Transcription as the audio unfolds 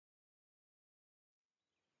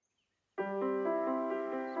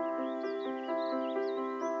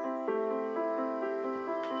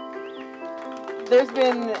there's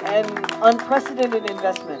been an unprecedented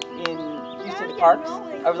investment in Houston parks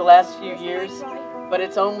over the last few years, but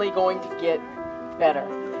it's only going to get better.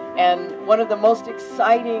 And one of the most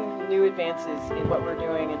exciting new advances in what we're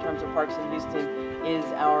doing in terms of parks in Houston is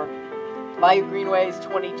our Bayou Greenways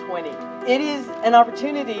 2020. It is an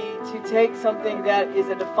opportunity to take something that is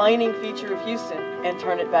a defining feature of Houston and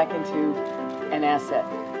turn it back into an asset.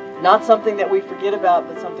 Not something that we forget about,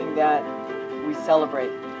 but something that we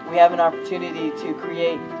celebrate. We have an opportunity to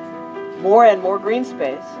create more and more green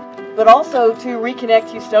space, but also to reconnect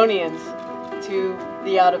Houstonians to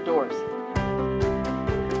the out of doors.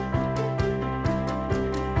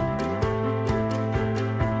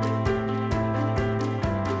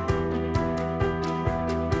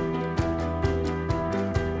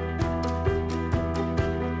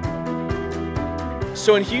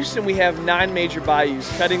 So in Houston, we have 9 major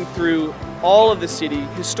bayous cutting through all of the city.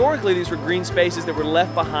 Historically, these were green spaces that were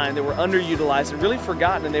left behind, that were underutilized and really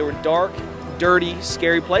forgotten, and they were dark, dirty,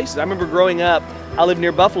 scary places. I remember growing up, I lived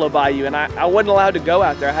near Buffalo Bayou, and I wasn't allowed to go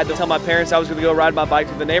out there. I had to tell my parents I was going to go ride my bike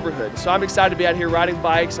through the neighborhood. So I'm excited to be out here riding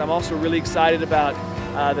bikes. I'm also really excited about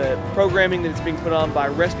the programming that is being put on by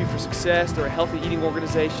Recipe for Success. They're a healthy eating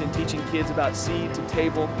organization teaching kids about seed to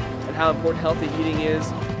table and how important healthy eating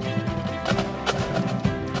is.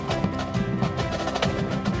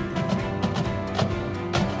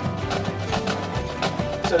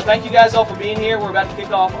 So thank you guys all for being here. We're about to kick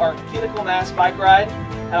off our Pinnacle Mass bike ride,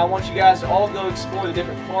 and I want you guys to all go explore the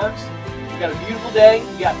different parks. We've got a beautiful day,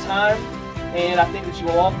 you got time, and I think that you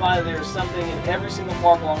will all find there's something in every single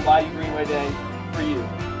park along Bayou Greenway Day for you.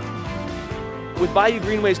 With Bayou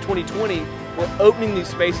Greenways 2020, we're opening these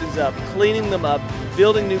spaces up, cleaning them up,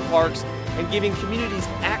 building new parks, and giving communities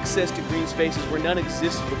access to green spaces where none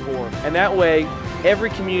existed before. And that way, every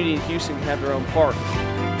community in Houston can have their own park.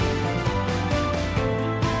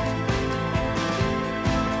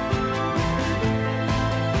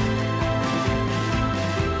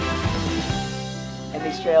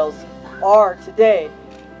 These trails are today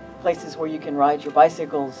places where you can ride your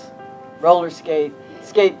bicycles, roller skate,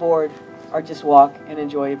 skateboard, or just walk and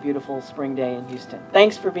enjoy a beautiful spring day in Houston.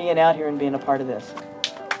 Thanks for being out here and being a part of this.